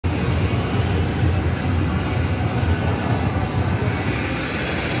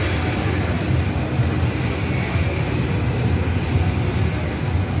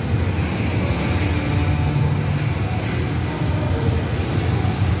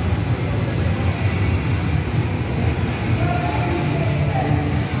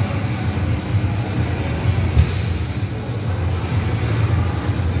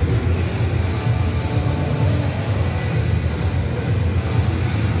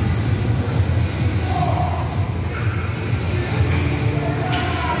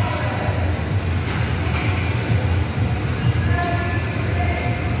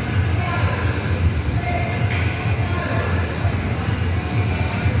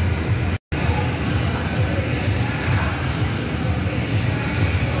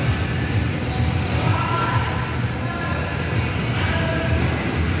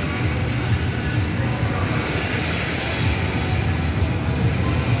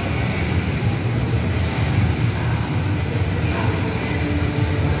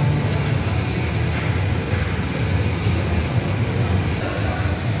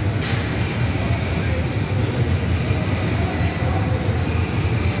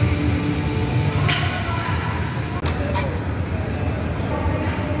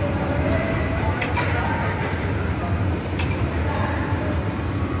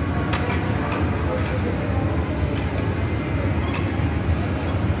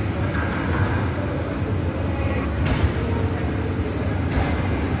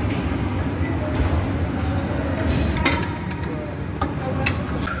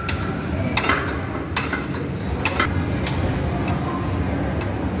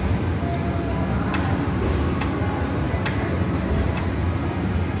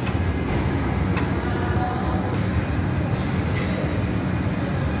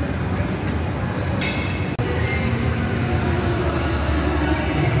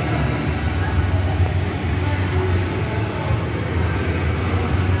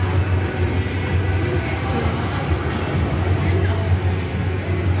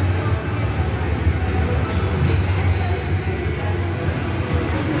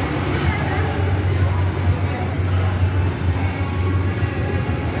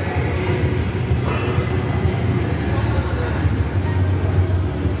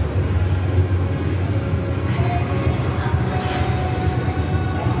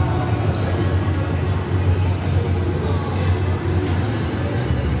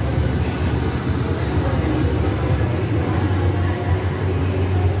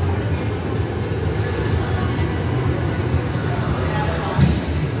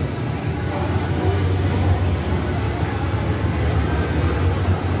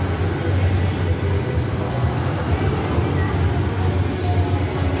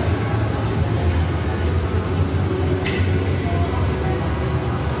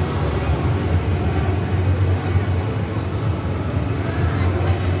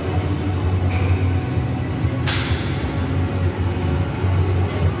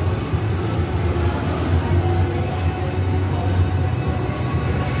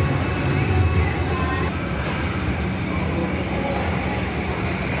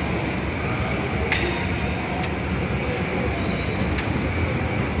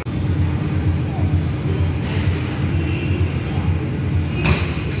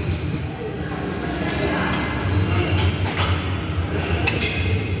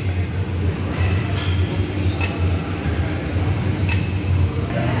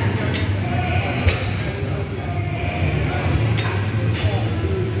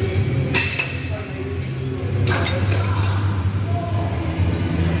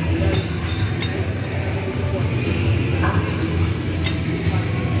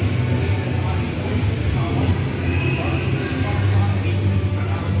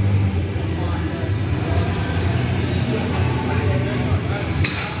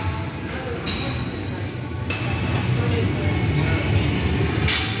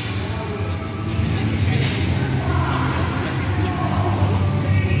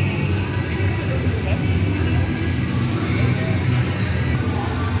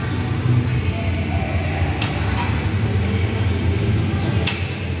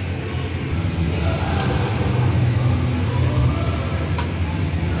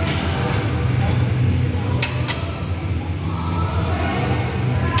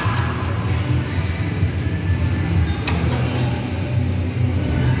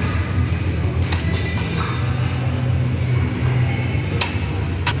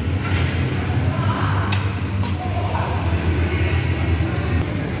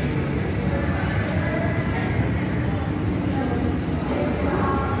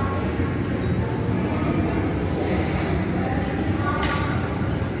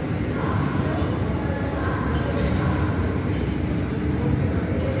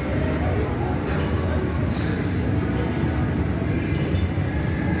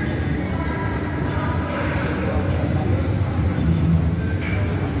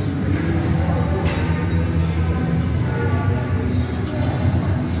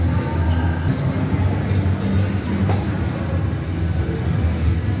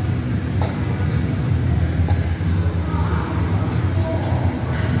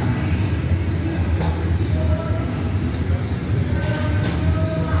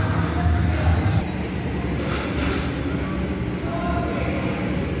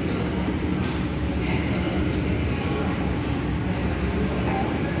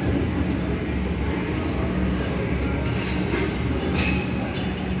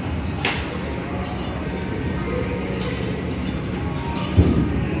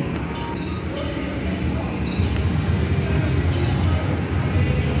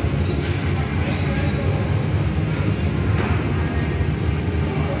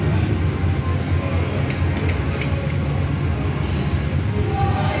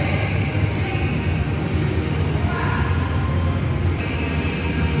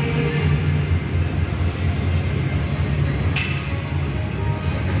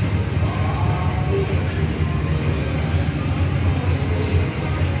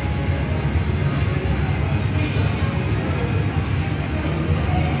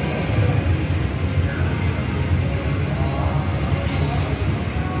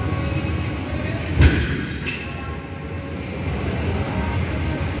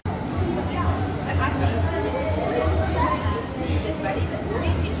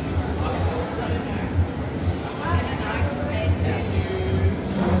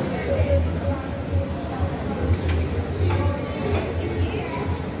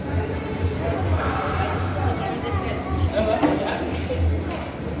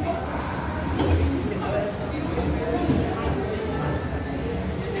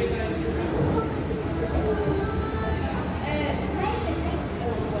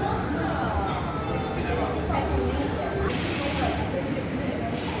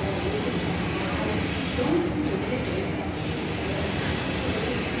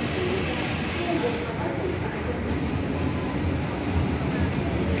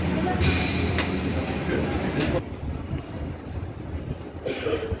ये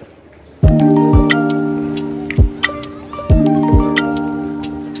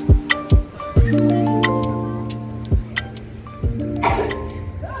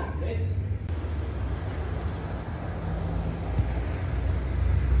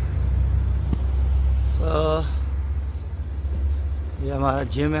हमारा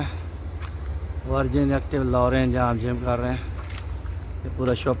जिम है, वर्जिन एक्टिव लॉरेन, जहाँ हम जिम कर रहे हैं। ये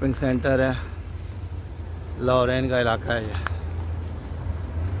पूरा शॉपिंग सेंटर है, लॉरेन का इलाका है ये।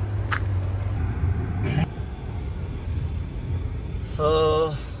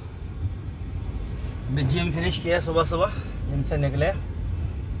 अभी जिम फिनिश किया, सुबह सुबह जिम से निकले।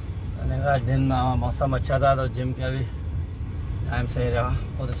 मैंने कहा आज दिन मौसम अच्छा था तो जिम का भी टाइम सही रहा,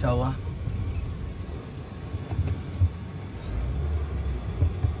 बहुत अच्छा हुआ।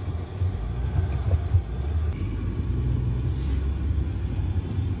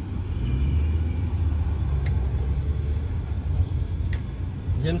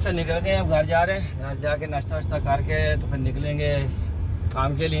 जिम से निकल गए, अब घर जा रहे हैं। घर जाके नाश्ता वाश्ता करके तो फिर निकलेंगे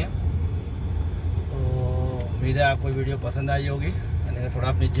काम के लिए। तो उम्मीद है आपको वीडियो पसंद आई होगी। मैंने थोड़ा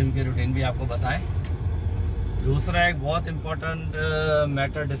अपनी जिम की रूटीन भी आपको बताएं। दूसरा एक बहुत इम्पोर्टेंट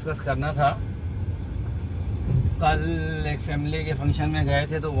मैटर डिस्कस करना था। कल एक फैमिली के फंक्शन में गए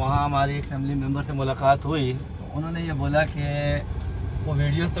थे, तो वहाँ हमारी एक फैमिली मेम्बर से मुलाकात हुई। तो उन्होंने ये बोला कि वो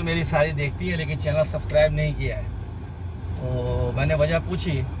वीडियोस तो मेरी सारी देखती है लेकिन चैनल सब्सक्राइब नहीं किया है। तो मैंने वजह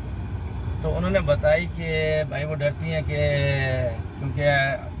पूछी तो उन्होंने बताई कि भाई वो डरती हैं कि क्योंकि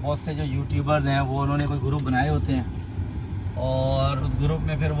बहुत से जो यूट्यूबर्स हैं वो उन्होंने कोई ग्रुप बनाए होते हैं और उस ग्रुप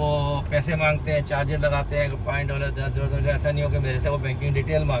में फिर वो पैसे मांगते हैं, चार्जेस लगाते हैं $5 $10। ऐसा नहीं हो कि मेरे से वो बैंकिंग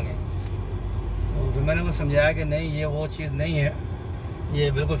डिटेल मांगे। तो फिर मैंने उनको समझाया कि नहीं, ये वो चीज़ नहीं है, ये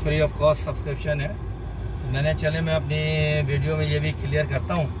बिल्कुल फ्री ऑफ कॉस्ट सब्सक्रिप्शन है। तो मैंने चले मैं अपनी वीडियो में ये भी क्लियर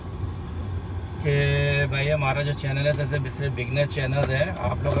करता हूँ कि भाई हमारा जो चैनल है तो सिर्फ बिगनर चैनल है।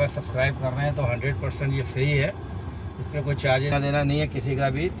 आप लोग अगर सब्सक्राइब कर रहे हैं तो 100% ये फ्री है, इस पर कोई चार्ज देना नहीं है किसी का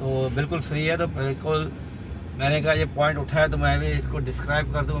भी, तो बिल्कुल फ्री है। तो बिल्कुल मैंने कहा ये पॉइंट उठाया तो मैं भी इसको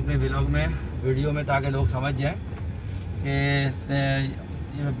डिस्क्राइब कर दूं अपने व्लॉग में, वीडियो में, ताकि लोग समझ जाएं कि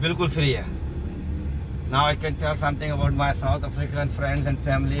ये बिल्कुल फ्री है। Now I can tell something about my South African friends and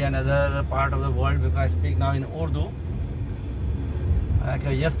family and other part of the world because I speak now in Urdu.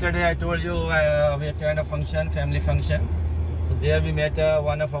 Yesterday I told you we attended a function, family function. So there we met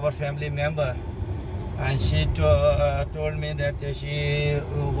one of our family member, and she told me that she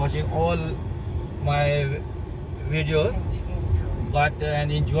watching all my videos, but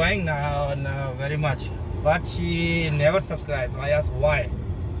and enjoying now very much. But she never subscribed. I asked why.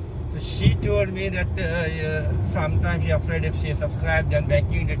 So she told me that sometimes she afraid if she subscribed then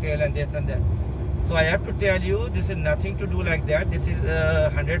banking detail and this and that. So I have to tell you, this is nothing to do like that. This is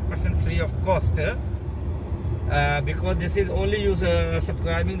 100% free of cost because this is only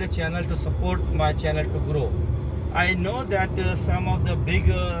subscribing the channel to support my channel to grow. I know that some of the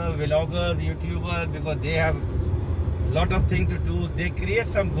big vloggers, YouTubers, because they have a lot of things to do, they create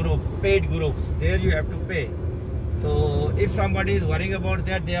some group, paid groups. There you have to pay. So if somebody is worrying about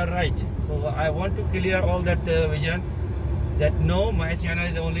that, they are right. So I want to clear all that vision that no, my channel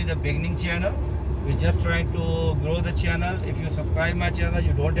is only the beginning channel. We're just trying to grow the channel. If you subscribe my channel,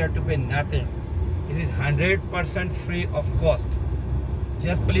 you don't have to pay nothing. It is 100% free of cost.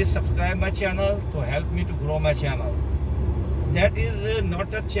 Just please subscribe my channel to help me to grow my channel. That is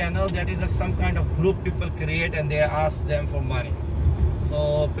not a channel, that is some kind of group people create and they ask them for money.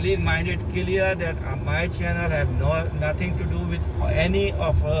 So please mind it clear that my channel have nothing to do with any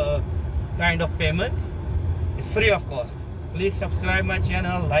of kind of payment. It's free of cost. Please subscribe my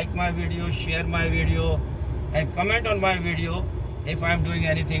channel, like my video, share my video, and comment on my video if I'm doing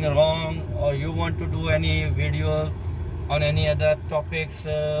anything wrong or you want to do any video on any other topics,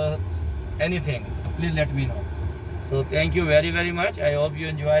 anything. Please let me know. So thank you very much. I hope you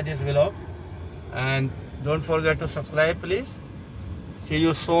enjoy this vlog and don't forget to subscribe, please. See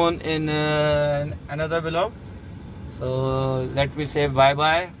you soon in another vlog. So let me say bye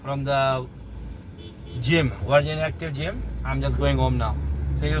bye from the gym, Virgin Active Gym. I'm just going home now.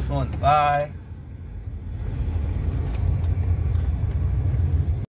 See you soon. Bye.